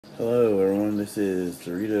Hello everyone, this is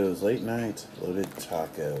Doritos Late Night Loaded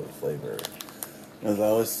Taco flavor. As I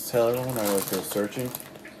always tell everyone, I always go searching.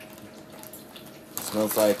 It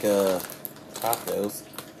smells like tacos.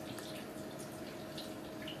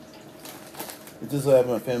 It just so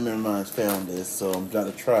happened my family member of mine found this, so I'm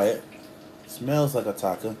going to try it. It smells like a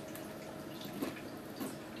taco.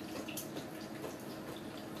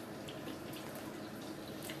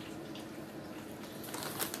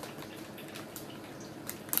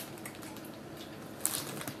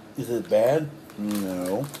 Is it bad?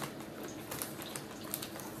 No.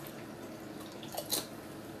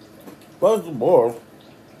 Well, if you're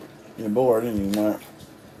bored and you want to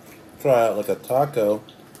try out like a taco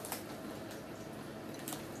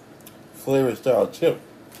flavor style chip.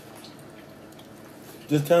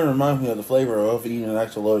 Just kind of reminds me of the flavor of eating an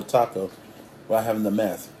actual loaded taco while having the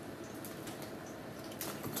mess.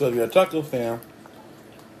 So if you're a taco fan,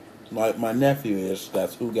 like my nephew is,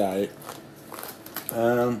 that's who got it.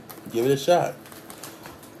 Give it a shot.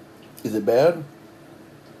 Is it bad?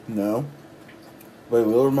 No. But it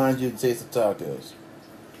will remind you of the taste of tacos.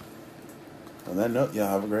 On that note, y'all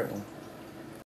have a great one.